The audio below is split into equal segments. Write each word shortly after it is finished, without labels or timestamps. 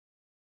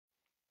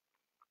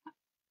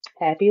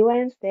Happy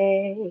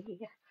Wednesday.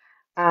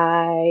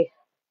 I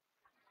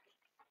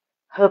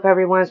hope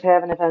everyone's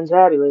having a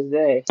fantabulous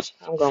day.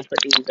 I'm gonna put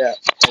these up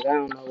because I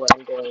don't know what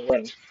I'm doing with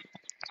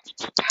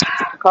them.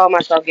 I called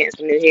myself getting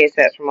some new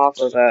headsets from off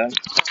of and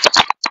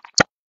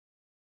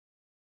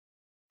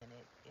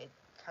it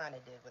kind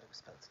of did what it was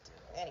supposed to do.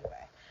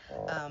 Anyway,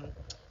 um,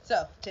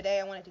 so today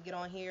I wanted to get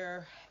on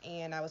here,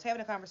 and I was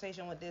having a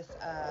conversation with this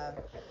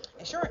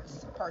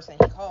insurance person.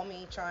 He called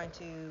me trying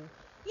to,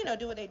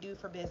 do what they do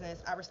for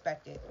business. I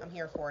respect it. I'm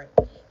here for it.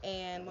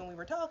 And when we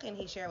were talking,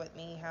 he shared with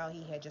me how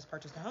he had just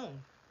purchased a home.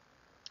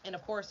 And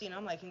of course,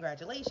 I'm like,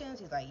 congratulations.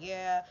 He's like,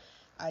 yeah,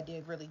 I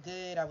did really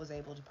good. I was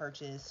able to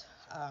purchase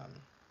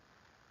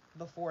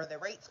before the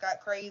rates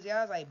got crazy.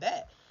 I was like,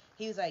 bet.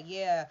 He was like,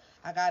 yeah,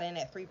 I got in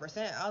at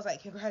 3%. I was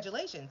like,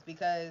 congratulations,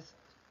 because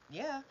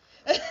yeah,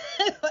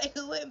 like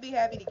who wouldn't be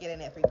happy to get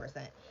in at 3%?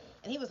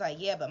 And he was like,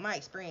 yeah, but my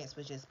experience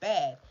was just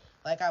bad.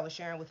 Like I was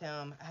sharing with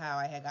him how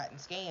I had gotten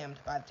scammed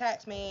by the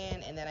tax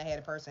man, and then I had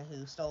a person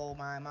who stole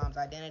my mom's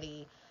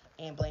identity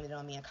and blamed it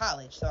on me in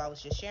college. So I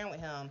was just sharing with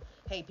him,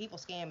 hey, people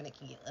scam and it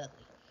can get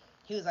ugly.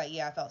 He was like,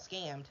 yeah, I felt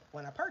scammed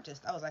when I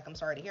purchased. I was like, I'm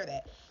sorry to hear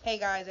that. Hey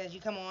guys, as you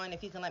come on,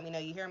 if you can let me know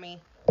you hear me,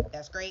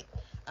 that's great.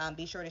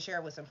 Be sure to share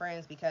it with some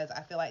friends because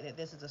I feel like that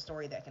this is a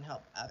story that can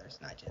help others,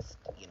 not just,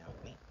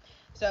 me.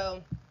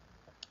 So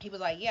he was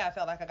like, yeah, I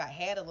felt like I got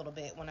had a little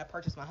bit when I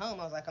purchased my home.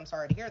 I was like, I'm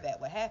sorry to hear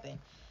that. What happened?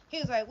 He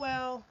was like,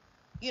 well,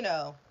 you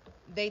know,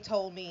 they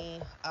told me,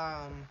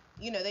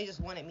 they just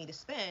wanted me to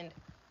spend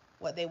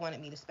what they wanted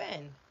me to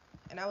spend.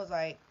 And I was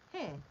like,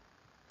 hmm.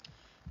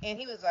 And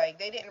he was like,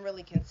 they didn't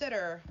really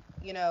consider,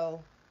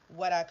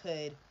 what I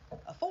could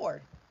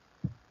afford.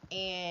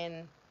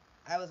 And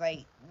I was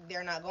like,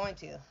 they're not going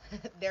to.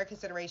 Their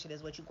consideration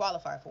is what you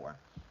qualify for,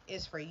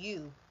 is for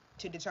you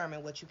to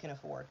determine what you can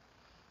afford.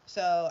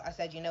 So I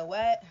said, you know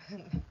what?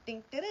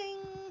 Ding, ding,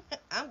 ding.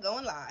 I'm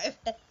going live.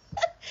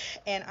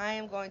 And I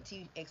am going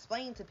to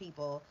explain to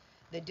people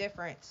the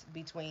difference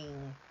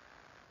between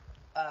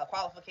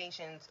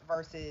qualifications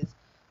versus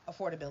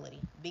affordability,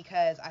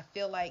 because I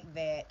feel like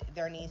that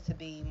there needs to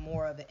be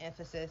more of an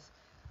emphasis,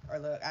 or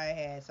look, I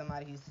had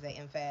somebody who used to say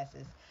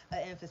emphasis, an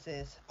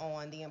emphasis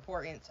on the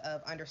importance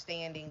of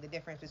understanding the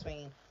difference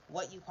between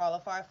what you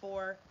qualify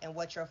for and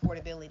what your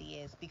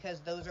affordability is,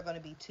 because those are going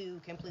to be two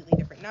completely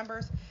different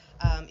numbers.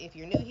 If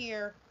you're new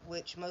here,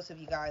 which most of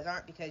you guys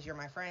aren't because you're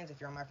my friends, if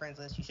you're on my friends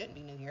list, you shouldn't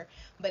be new here.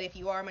 But if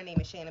you are, my name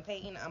is Shannon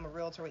Payton. I'm a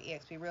realtor with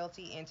eXp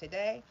Realty, and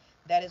today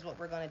that is what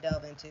we're going to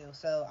delve into.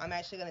 So I'm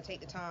actually going to take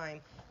the time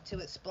to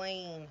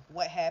explain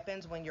what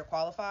happens when you're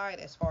qualified,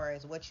 as far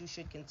as what you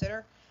should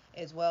consider,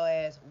 as well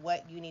as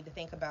what you need to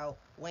think about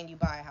when you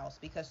buy a house.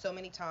 Because so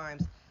many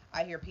times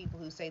I hear people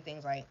who say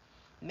things like,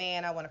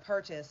 man, I want to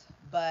purchase,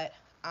 but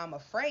I'm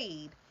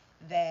afraid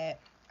that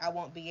I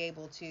won't be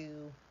able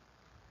to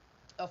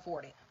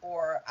afford it.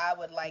 Or I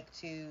would like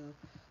to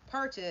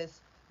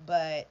purchase,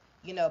 but,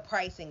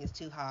 pricing is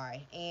too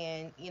high.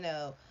 And,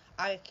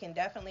 I can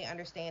definitely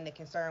understand the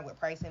concern with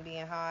pricing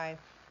being high,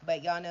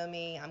 but y'all know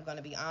me, I'm going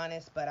to be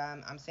honest, but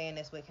I'm saying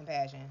this with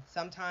compassion.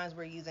 Sometimes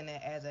we're using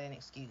it as an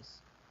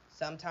excuse.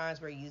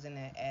 Sometimes we're using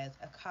it as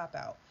a cop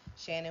out.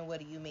 Shannon, what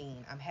do you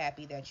mean? I'm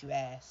happy that you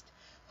asked.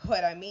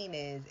 What I mean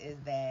is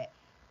that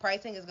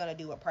pricing is going to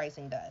do what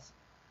pricing does.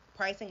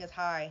 Pricing is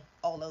high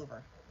all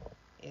over.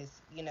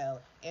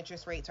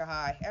 Interest rates are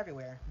high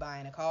everywhere.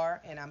 Buying a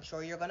car, and I'm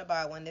sure you're going to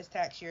buy one this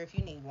tax year if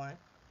you need one.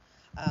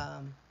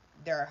 Um,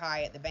 they're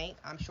high at the bank.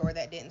 I'm sure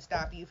that didn't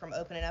stop you from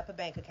opening up a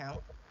bank account.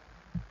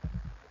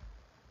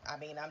 I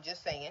mean, I'm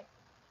just saying,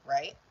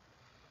 right?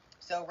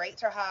 So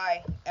rates are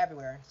high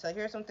everywhere. So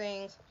here's some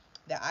things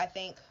that I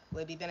think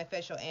would be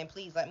beneficial, and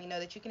please let me know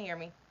that you can hear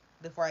me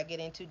before I get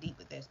in too deep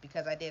with this,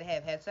 because I did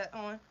have headset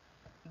on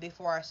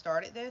before I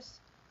started this,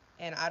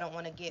 and I don't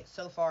want to get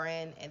so far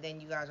in and then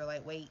you guys are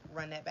like, wait,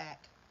 run that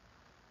back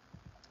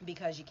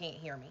because you can't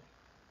hear me,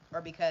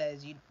 or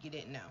because you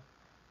didn't know.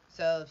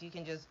 So if you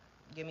can just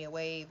give me a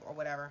wave or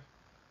whatever,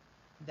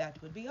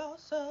 that would be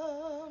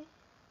awesome.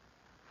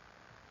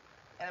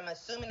 And I'm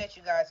assuming that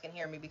you guys can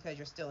hear me because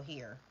you're still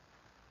here.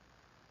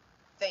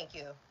 Thank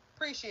you.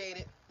 Appreciate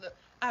it. Look,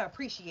 I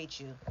appreciate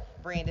you,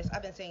 Brandis.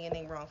 I've been saying your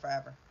name wrong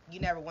forever. You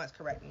never once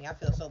corrected me. I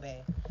feel so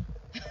bad.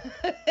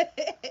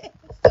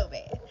 So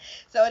bad.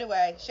 So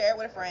anyway, share it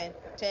with a friend.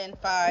 10,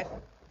 5.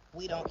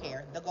 We don't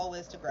care. The goal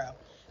is to grow.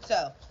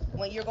 So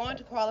when you're going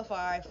to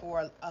qualify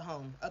for a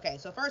home, okay,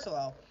 so first of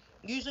all,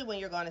 usually when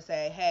you're going to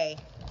say, hey,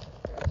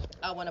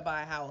 I want to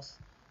buy a house,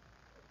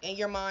 in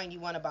your mind you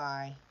want to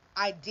buy,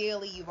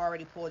 ideally you've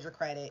already pulled your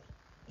credit.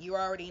 You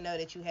already know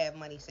that you have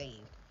money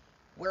saved.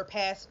 We're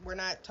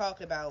not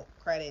talking about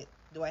credit,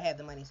 do I have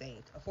the money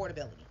saved?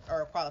 Affordability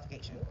or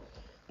qualification.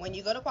 When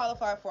you go to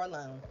qualify for a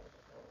loan,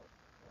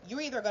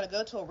 you're either going to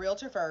go to a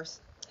realtor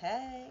first.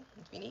 Hey,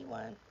 if you need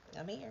one,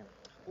 I'm here.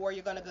 Or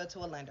you're going to go to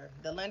a lender.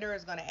 The lender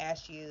is going to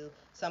ask you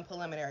some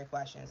preliminary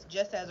questions,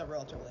 just as a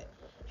realtor would.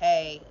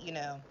 Hey,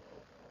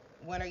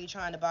 when are you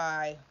trying to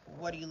buy?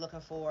 What are you looking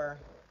for?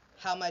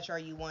 How much are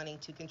you wanting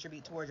to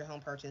contribute towards your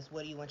home purchase?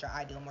 What do you want your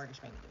ideal mortgage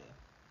payment to be?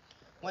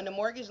 When the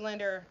mortgage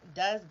lender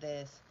does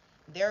this,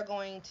 they're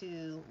going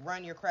to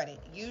run your credit.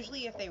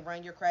 Usually, if they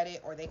run your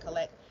credit or they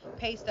collect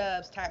pay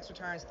stubs, tax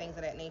returns, things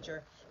of that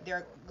nature,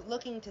 they're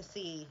looking to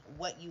see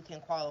what you can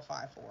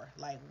qualify for.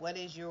 Like, what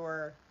is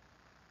your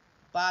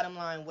bottom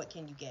line? What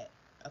can you get?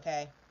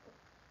 Okay.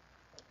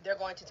 They're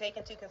going to take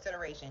into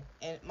consideration,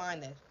 and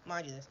mind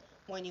you this,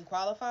 when you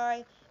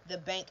qualify, the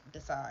bank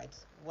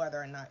decides whether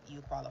or not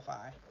you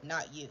qualify,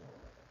 not you.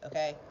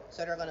 Okay,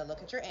 so they're going to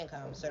look at your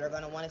income. So they're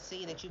going to want to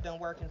see that you've been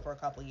working for a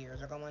couple years.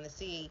 They're going to want to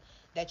see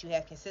that you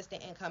have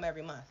consistent income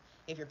every month.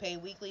 If you're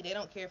paid weekly, they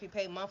don't care if you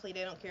pay monthly.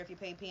 They don't care if you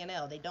pay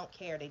P&L. They don't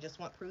care. They just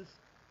want proof,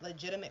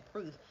 legitimate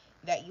proof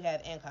that you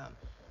have income.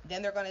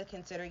 Then they're going to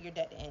consider your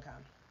debt to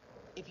income.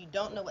 If you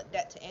don't know what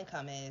debt to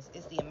income is,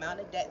 it's the amount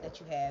of debt that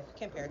you have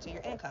compared to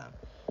your income.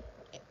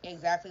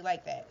 Exactly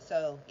like that.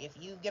 So if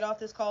you get off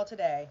this call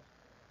today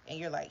and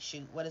you're like,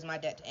 shoot, what is my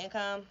debt to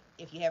income?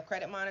 If you have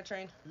credit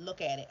monitoring,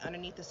 look at it.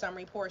 Underneath the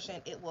summary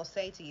portion, it will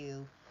say to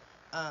you,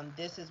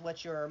 this is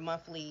what your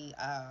monthly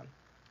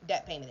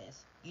debt payment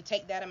is. You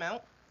take that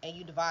amount and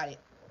you divide it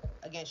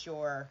against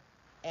your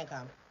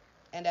income,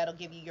 and that'll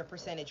give you your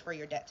percentage for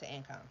your debt to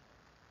income.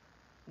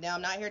 Now,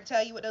 I'm not here to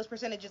tell you what those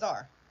percentages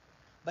are,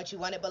 but you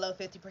want it below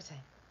 50%.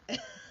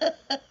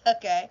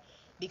 Okay?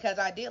 Because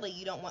ideally,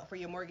 you don't want for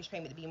your mortgage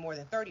payment to be more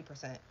than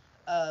 30%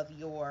 of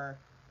your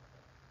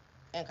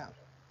income,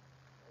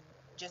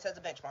 just as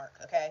a benchmark,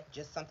 okay?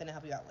 Just something to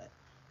help you out with.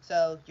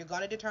 So you're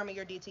going to determine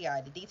your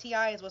DTI. The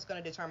DTI is what's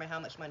going to determine how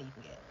much money you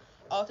can get.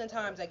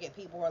 Oftentimes, I get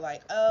people who are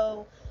like,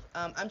 oh,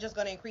 I'm just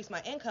going to increase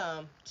my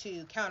income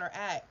to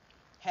counteract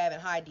having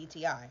high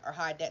DTI or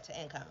high debt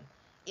to income.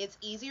 It's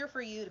easier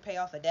for you to pay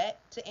off a debt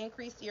to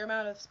increase your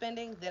amount of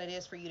spending than it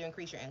is for you to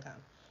increase your income.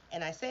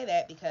 And I say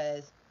that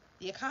because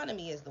the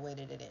economy is the way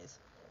that it is.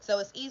 So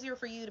it's easier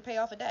for you to pay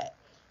off a debt.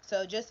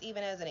 So just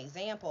even as an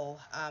example,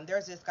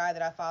 there's this guy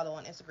that I follow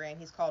on Instagram.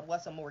 He's called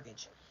What's a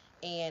Mortgage.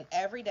 And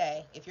every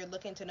day, if you're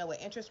looking to know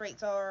what interest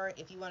rates are,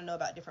 if you want to know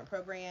about different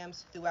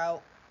programs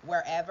throughout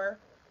wherever,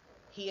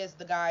 he is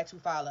the guy to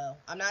follow.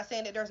 I'm not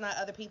saying that there's not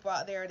other people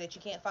out there that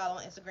you can't follow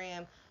on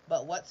Instagram,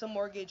 but What's a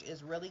Mortgage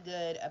is really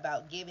good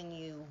about giving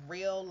you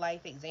real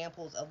life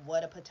examples of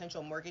what a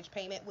potential mortgage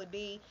payment would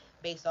be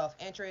based off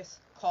interest,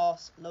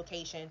 cost,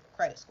 location,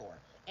 credit score,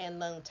 and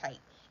loan type.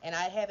 And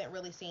I haven't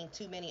really seen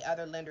too many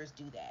other lenders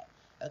do that.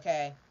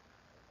 Okay,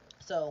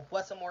 so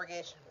What's a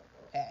Mortgage?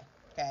 Okay,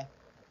 okay.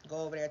 Go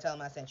over there, tell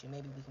them I sent you.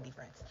 Maybe we can be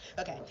friends.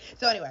 Okay,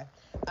 so anyway,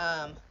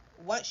 um,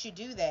 once you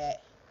do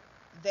that,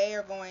 they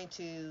are going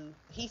to,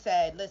 he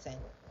said, listen,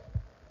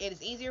 it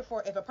is easier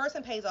for, if a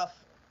person pays off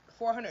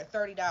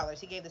 $430,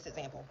 he gave this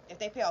example, if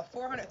they pay off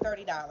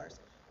 $430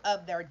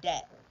 of their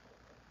debt,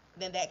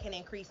 then that can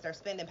increase their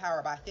spending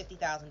power by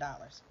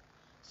 $50,000.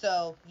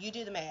 So you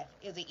do the math.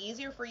 Is it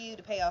easier for you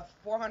to pay off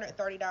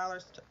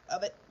 $430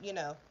 of it,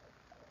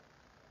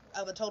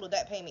 of a total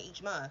debt payment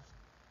each month,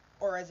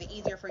 or is it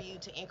easier for you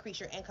to increase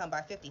your income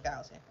by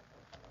 50,000?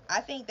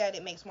 I think that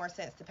it makes more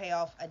sense to pay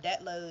off a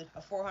debt load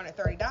of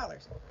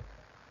 $430,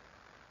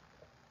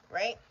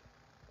 right?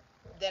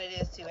 Than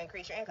it is to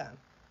increase your income.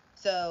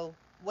 So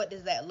what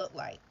does that look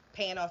like?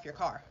 Paying off your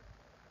car.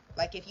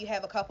 Like if you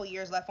have a couple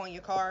years left on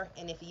your car,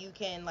 and if you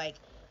can like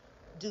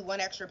do one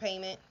extra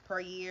payment per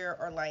year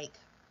or like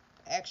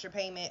extra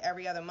payment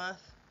every other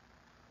month,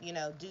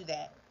 do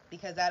that,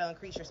 because that'll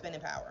increase your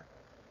spending power.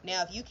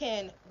 Now, if you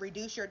can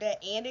reduce your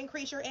debt and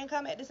increase your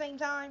income at the same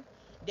time,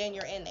 then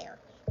you're in there,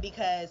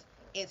 because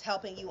it's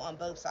helping you on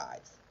both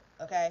sides.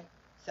 Okay?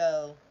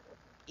 So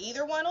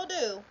either one will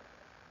do,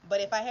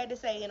 but if I had to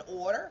say in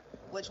order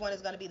which one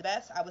is going to be the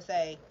best, I would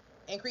say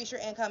increase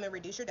your income and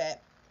reduce your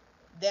debt.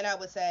 Then I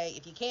would say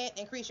if you can't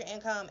increase your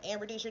income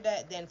and reduce your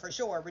debt, then for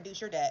sure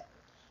reduce your debt.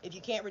 If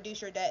you can't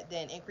reduce your debt,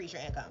 then increase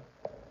your income,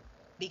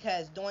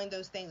 because doing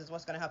those things is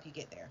what's going to help you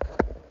get there.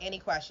 Any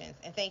questions?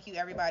 And thank you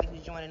everybody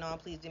who's joining on.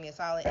 Please do me a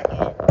solid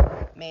again,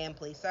 ma'am,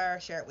 please sir,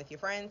 share it with your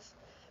friends.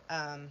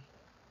 Um,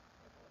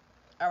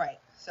 all right.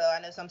 So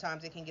I know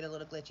sometimes it can get a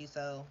little glitchy.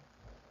 So,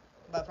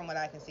 but from what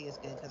I can see, it's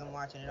good because I'm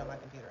watching it on my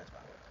computer as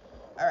well.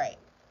 All right.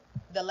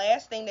 The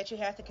last thing that you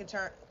have to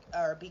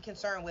be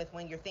concerned with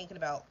when you're thinking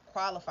about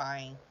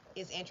qualifying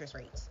is interest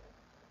rates.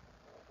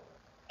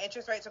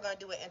 Interest rates are going to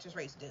do what interest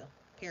rates do.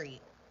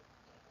 Period.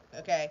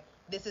 Okay.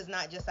 This is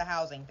not just a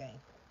housing thing.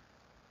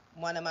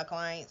 One of my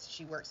clients,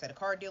 she works at a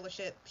car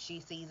dealership. She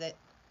sees it.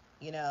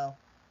 You know,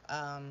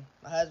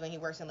 my husband, he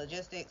works in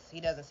logistics. He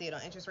doesn't see it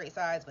on interest rate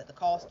sides, but the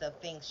cost of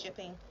things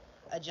shipping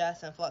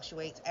adjusts and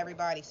fluctuates.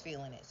 Everybody's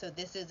feeling it. So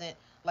this isn't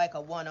like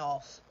a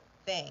one-off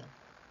thing.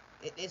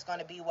 It's going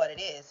to be what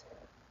it is.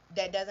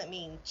 That doesn't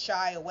mean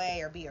shy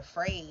away or be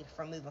afraid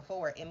from moving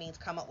forward. It means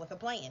come up with a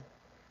plan,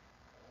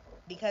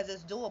 because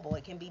it's doable.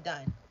 It can be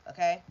done.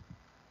 Okay?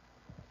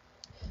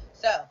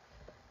 So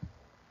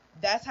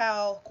that's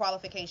how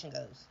qualification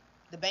goes.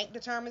 The bank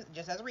determines,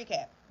 just as a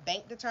recap,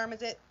 bank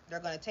determines it. They're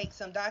going to take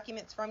some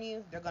documents from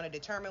you. They're going to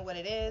determine what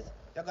it is.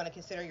 They're going to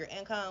consider your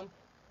income,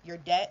 your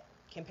debt,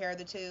 compare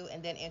the two,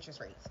 and then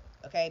interest rates.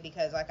 Okay?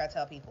 Because like I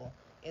tell people,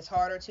 it's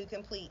harder to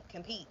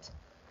compete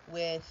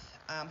with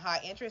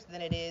high interest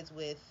than it is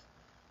with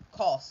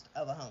cost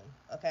of a home.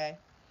 Okay,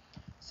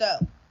 so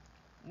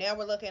now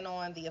we're looking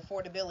on the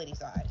affordability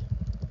side.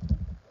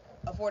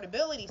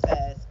 Affordability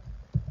says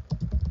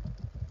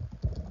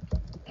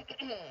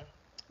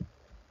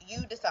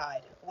you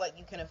decide what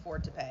you can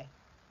afford to pay.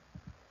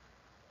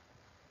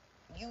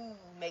 You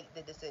make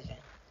the decision.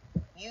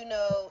 You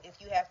know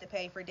if you have to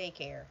pay for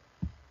daycare.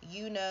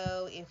 You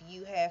know if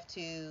you have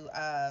to,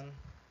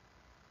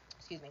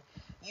 excuse me,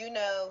 you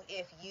know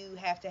if you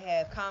have to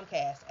have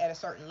Comcast at a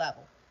certain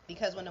level.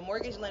 Because when the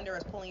mortgage lender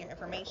is pulling your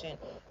information,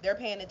 they're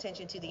paying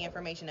attention to the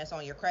information that's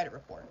on your credit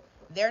report.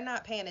 They're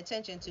not paying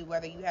attention to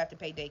whether you have to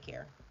pay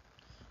daycare,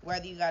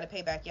 whether you got to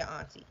pay back your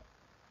auntie,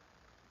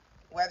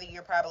 whether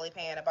you're probably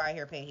paying a buy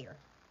here, pay here.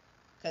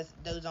 Because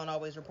those don't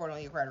always report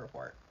on your credit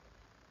report.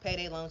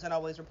 Payday loans don't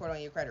always report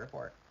on your credit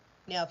report.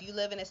 Now, if you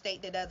live in a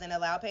state that doesn't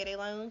allow payday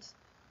loans,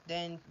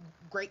 then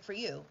great for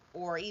you.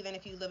 Or even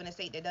if you live in a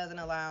state that doesn't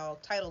allow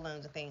title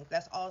loans and things,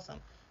 that's awesome.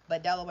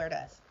 But Delaware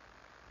does.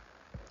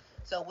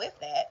 So with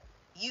that,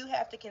 you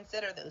have to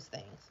consider those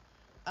things.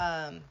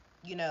 Um,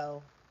 you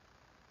know,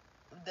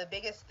 the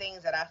biggest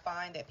things that I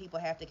find that people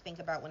have to think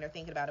about when they're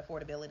thinking about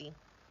affordability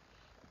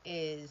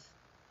is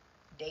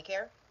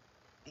daycare.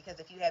 Because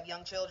if you have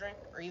young children,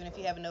 or even if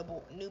you have a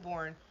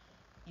newborn,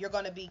 you're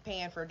going to be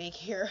paying for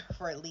daycare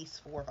for at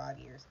least 4 or 5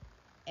 years.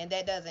 And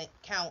that doesn't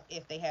count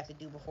if they have to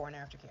do before and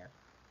after care.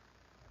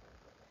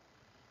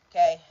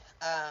 Okay.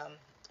 Um,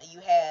 you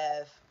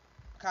have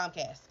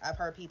Comcast. I've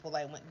heard people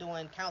like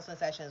doing counseling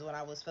sessions when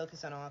I was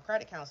focusing on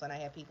credit counseling. I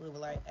had people who were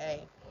like,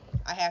 "Hey,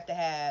 I have to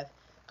have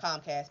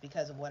Comcast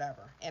because of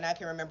whatever." And I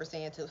can remember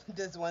saying to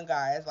this one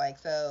guy, "It's like,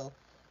 so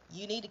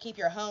you need to keep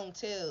your home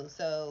too.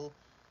 So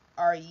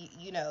are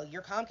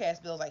your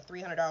Comcast bill is like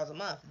 $300 a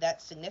month.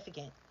 That's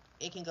significant.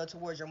 It can go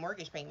towards your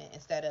mortgage payment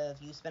instead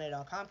of you spend it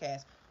on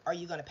Comcast. Are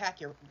you going to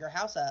pack your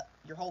house up,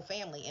 your whole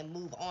family, and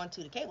move on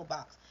to the cable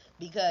box?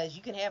 Because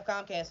you can have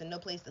Comcast and no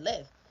place to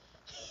live."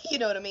 You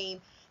know what I mean?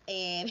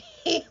 And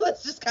he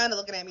was just kind of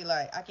looking at me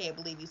like, I can't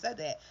believe you said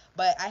that.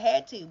 But I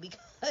had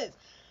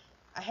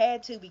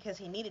to because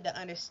he needed to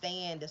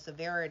understand the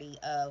severity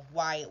of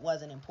why it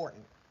wasn't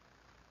important.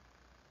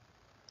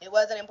 It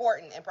wasn't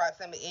important in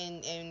proximity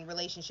in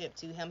relationship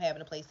to him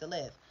having a place to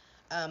live.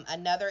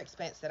 Another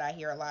expense that I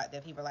hear a lot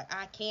that people are like,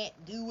 I can't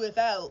do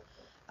without,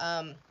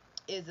 um,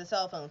 is the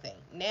cell phone thing.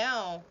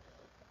 Now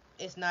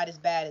it's not as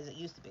bad as it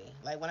used to be.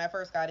 Like when I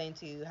first got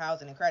into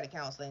housing and credit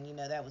counseling,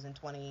 that was in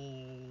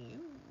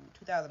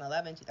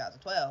 2011,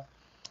 2012.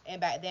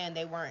 And back then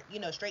they weren't,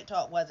 Straight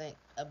Talk wasn't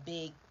a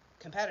big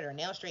competitor.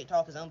 Now Straight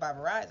Talk is owned by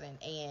Verizon.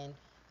 And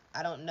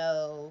I don't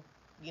know,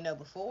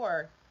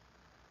 before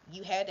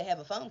you had to have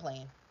a phone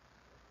plan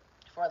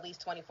for at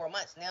least 24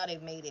 months. Now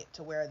they've made it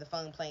to where the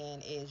phone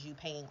plan is you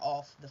paying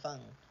off the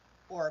phone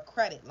or a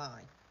credit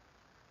line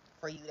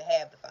for you to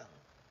have the phone.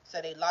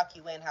 So they lock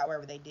you in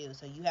however they do.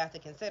 So you have to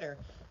consider,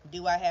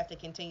 do I have to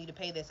continue to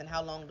pay this and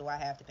how long do I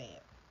have to pay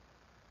it?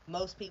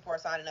 Most people are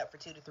signing up for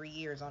 2 to 3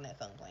 years on that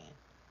phone plan.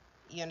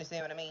 You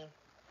understand what I mean?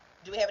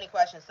 Do we have any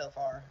questions so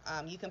far?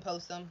 You can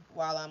post them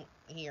while I'm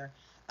here.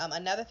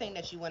 Another thing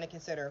that you want to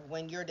consider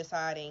when you're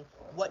deciding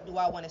what do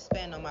I want to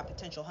spend on my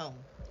potential home,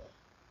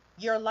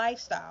 your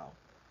lifestyle.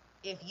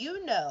 If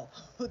you know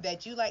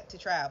that you like to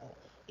travel,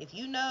 if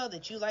you know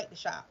that you like to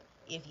shop,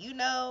 if you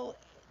know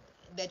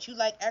that you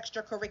like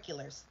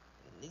extracurriculars,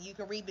 you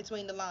can read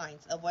between the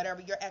lines of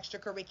whatever your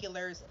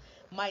extracurriculars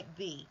might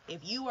be. If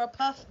you are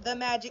Puff the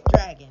Magic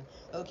Dragon,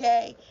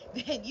 okay,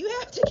 then you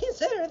have to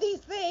consider these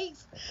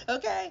things,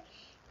 okay?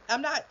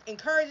 I'm not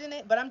encouraging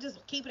it, but I'm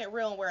just keeping it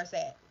real and where it's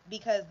at.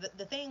 Because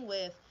the thing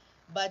with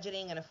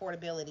budgeting and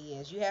affordability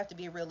is you have to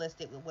be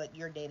realistic with what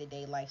your day to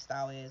day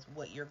lifestyle is,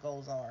 what your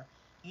goals are.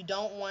 You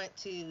don't want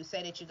to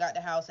say that you got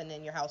the house and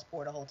then your house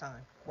poor the whole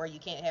time, where you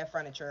can't have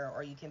furniture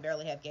or you can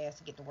barely have gas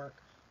to get to work,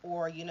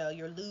 or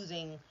you're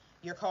losing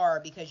your car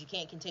because you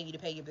can't continue to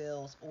pay your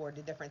bills or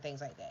the different things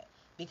like that.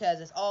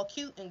 Because it's all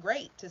cute and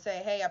great to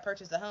say, hey, I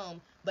purchased a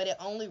home, but it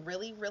only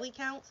really, really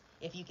counts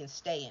if you can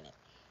stay in it,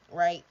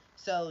 right?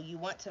 So you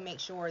want to make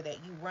sure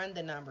that you run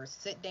the numbers,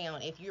 sit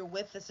down. If you're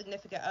with a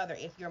significant other,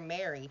 if you're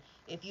married,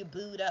 if you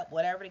booed up,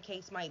 whatever the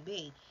case might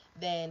be,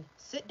 then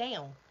sit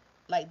down.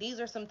 Like these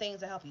are some things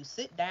to help you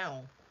sit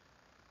down.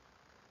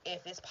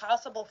 If it's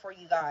possible for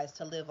you guys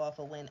to live off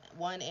of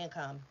one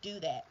income, do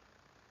that.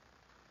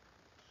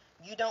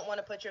 You don't want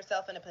to put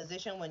yourself in a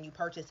position when you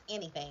purchase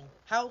anything,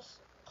 house,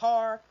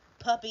 car,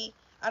 puppy,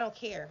 I don't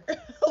care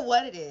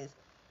what it is,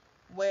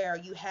 where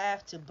you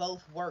have to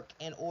both work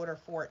in order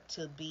for it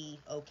to be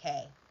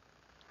okay.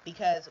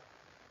 Because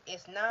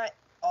it's not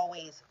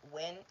always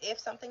when, if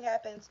something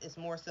happens, it's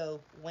more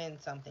so when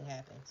something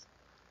happens.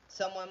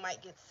 Someone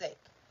might get sick.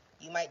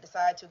 You might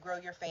decide to grow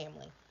your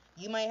family.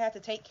 You might have to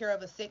take care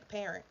of a sick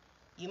parent.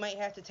 You might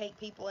have to take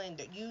people in.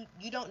 You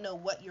don't know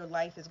what your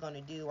life is going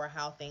to do or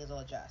how things will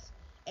adjust.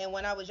 And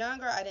when I was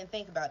younger, I didn't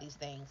think about these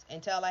things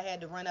until I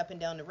had to run up and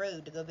down the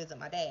road to go visit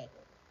my dad,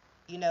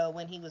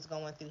 when he was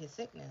going through his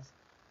sickness.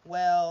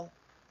 Well,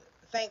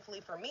 thankfully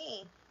for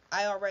me,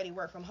 I already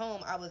work from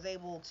home, I was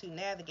able to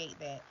navigate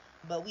that.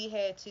 But we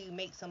had to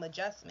make some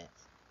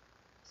adjustments.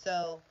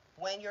 So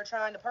when you're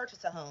trying to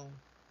purchase a home,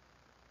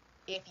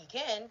 if you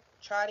can,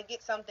 try to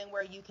get something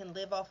where you can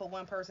live off of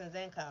one person's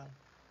income.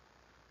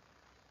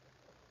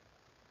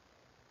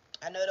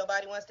 I know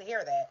nobody wants to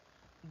hear that,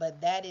 but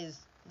that is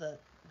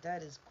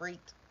great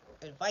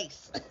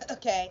advice.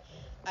 Okay.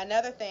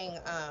 Another thing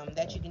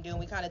that you can do, and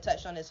we kind of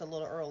touched on this a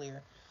little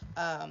earlier,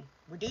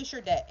 reduce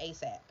your debt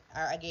ASAP.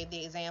 I gave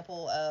the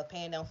example of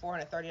paying down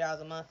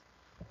 $430 a month,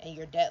 and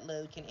your debt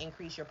load can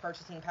increase your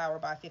purchasing power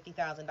by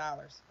 $50,000.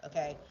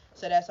 Okay,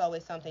 so that's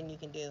always something you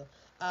can do.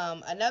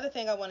 Another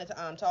thing I wanted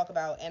to talk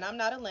about, and I'm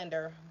not a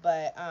lender,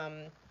 but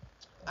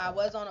I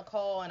was on a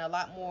call, and a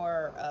lot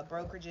more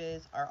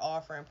brokerages are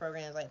offering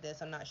programs like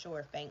this. I'm not sure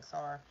if banks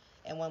are.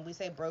 And when we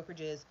say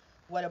brokerages,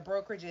 what a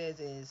brokerage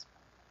is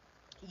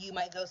you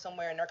might go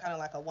somewhere and they're kind of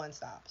like a one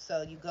stop.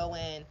 So you go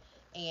in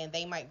and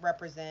they might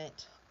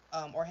represent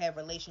or have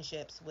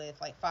relationships with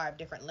like five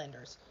different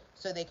lenders.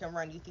 So they can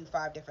run you through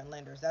five different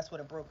lenders. That's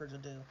what a brokerage will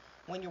do.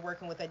 When you're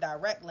working with a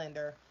direct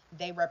lender,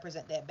 they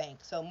represent that bank.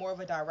 So more of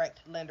a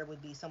direct lender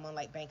would be someone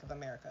like Bank of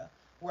America,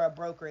 where a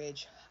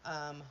brokerage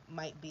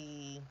might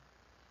be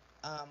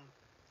um,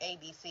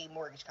 ABC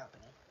Mortgage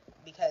Company,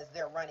 because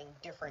they're running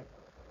different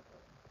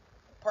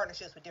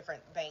partnerships with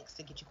different banks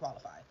to get you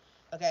qualified.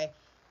 Okay.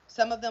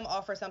 Some of them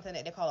offer something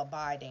that they call a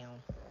buy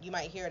down. You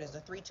might hear it as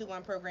a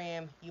 3-2-1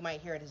 program. You might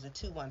hear it as a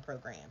 2-1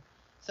 program.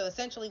 So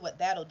essentially what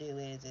that'll do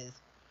is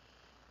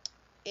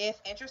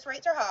if interest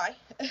rates are high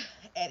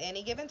at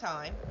any given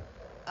time,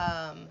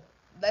 um,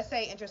 let's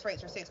say interest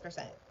rates are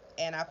 6%,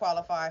 and I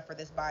qualify for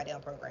this buy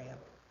down program.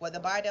 What the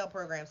buy down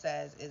program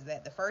says is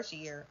that the first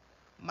year,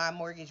 my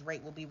mortgage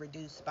rate will be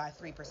reduced by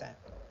 3%,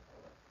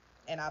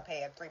 and I'll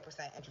pay a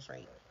 3% interest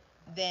rate.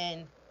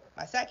 Then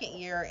my second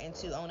year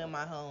into owning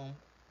my home,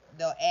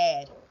 they'll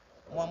add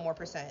 1 more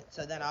percent.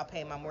 So then I'll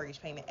pay my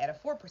mortgage payment at a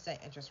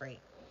 4% interest rate.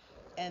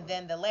 And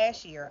then the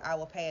last year, I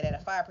will pay it at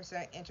a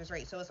 5% interest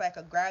rate. So it's like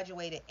a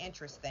graduated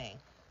interest thing.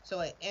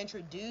 So it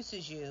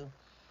introduces you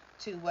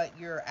to what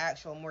your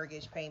actual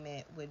mortgage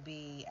payment would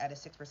be at a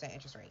 6%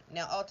 interest rate.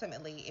 Now,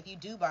 ultimately, if you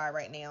do buy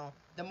right now,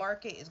 the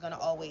market is going to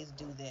always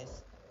do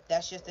this.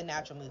 That's just the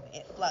natural movement.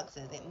 It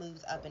fluxes, it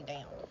moves up and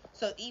down.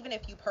 So even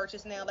if you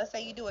purchase now, let's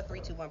say you do a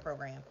 3-2-1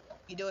 program.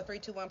 You do a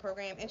 3-2-1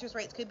 program, interest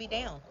rates could be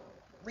down.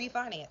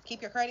 Refinance.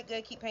 Keep your credit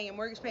good, keep paying your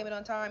mortgage payment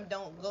on time,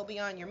 don't go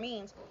beyond your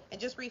means,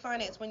 and just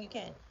refinance when you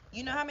can.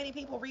 You know how many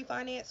people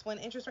refinance when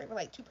interest rate were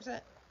like 2%?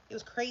 It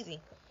was crazy.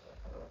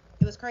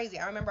 It was crazy.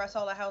 I remember I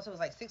saw a house. It was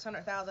like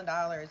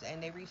 $600,000,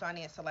 and they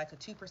refinanced to like a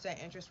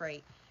 2% interest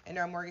rate, and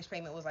their mortgage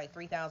payment was like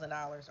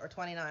 $3,000 or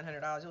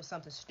 $2,900. It was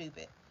something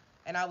stupid,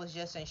 and I was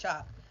just in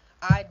shock.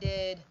 I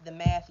did the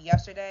math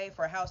yesterday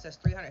for a house that's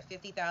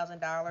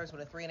 $350,000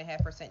 with a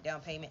 3.5%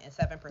 down payment and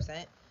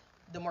 7%.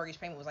 The mortgage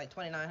payment was like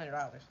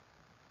 $2,900,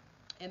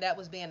 and that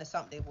was being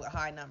assumptive with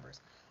high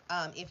numbers.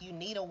 If you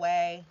need a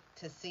way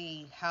to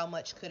see how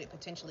much could it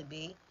potentially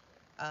be,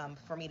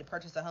 for me to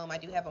purchase a home, I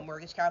do have a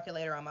mortgage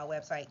calculator on my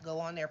website. Go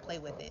on there, play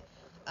with it.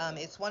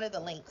 It's one of the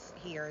links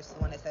here. It's the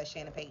one that says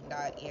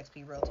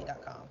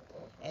shannonpayton.exprealty.com.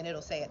 And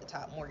it'll say at the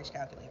top, mortgage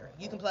calculator.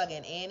 You can plug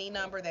in any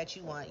number that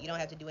you want. You don't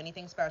have to do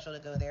anything special to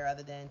go there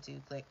other than to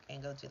click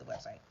and go to the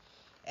website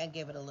and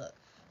give it a look.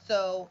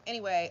 So,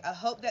 anyway, I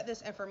hope that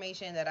this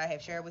information that I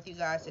have shared with you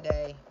guys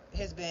today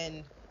has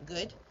been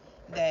good,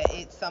 that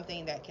it's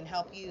something that can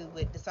help you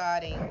with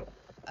deciding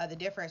the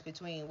difference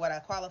between what I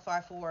qualify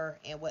for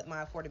and what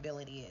my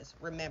affordability is.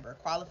 Remember,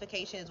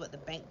 qualification is what the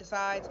bank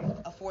decides,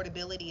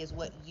 affordability is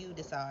what you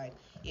decide.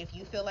 If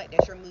you feel like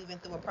that you're moving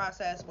through a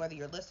process, whether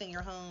you're listing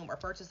your home or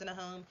purchasing a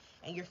home,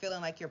 and you're feeling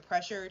like you're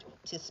pressured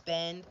to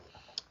spend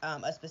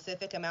a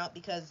specific amount,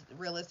 because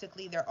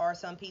realistically there are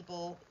some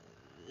people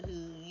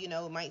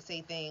who might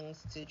say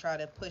things to try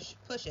to push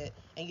it,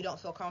 and you don't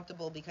feel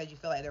comfortable because you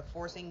feel like they're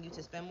forcing you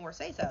to spend more,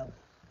 say so.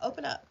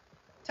 Open up,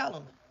 tell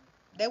them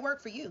they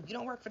work for you. You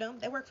don't work for them,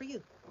 they work for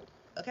you.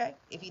 Okay,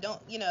 if you don't,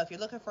 if you're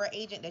looking for an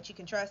agent that you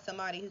can trust,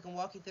 somebody who can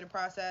walk you through the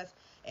process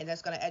and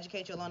that's going to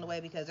educate you along the way,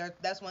 because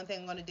that's one thing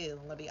I'm going to do.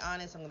 I'm going to be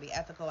honest, I'm going to be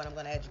ethical, and I'm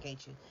going to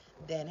educate you.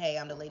 Then hey,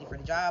 I'm the lady for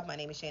the job. My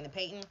name is Shannon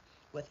Payton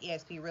with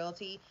EXP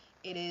Realty.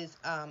 It is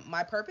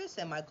my purpose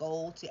and my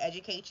goal to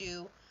educate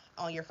you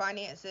on your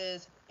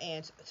finances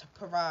and to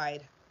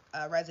provide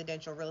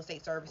residential real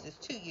estate services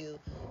to you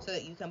so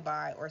that you can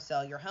buy or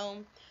sell your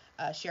home.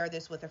 Share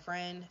this with a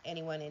friend,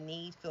 anyone in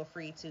need. Feel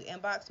free to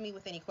inbox me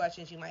with any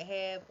questions you might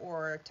have,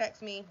 or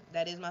text me.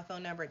 That is my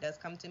phone number. It does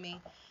come to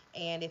me.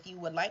 And if you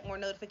would like more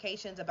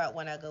notifications about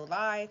when I go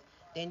live,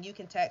 then you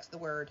can text the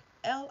word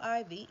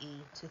LIVE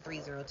to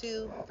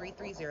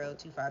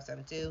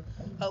 302-330-2572.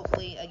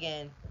 Hopefully,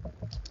 again,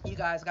 you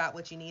guys got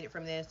what you needed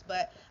from this.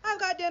 But I've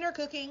got dinner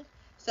cooking.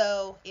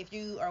 So if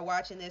you are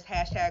watching this,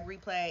 hashtag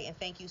replay, and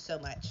thank you so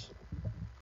much.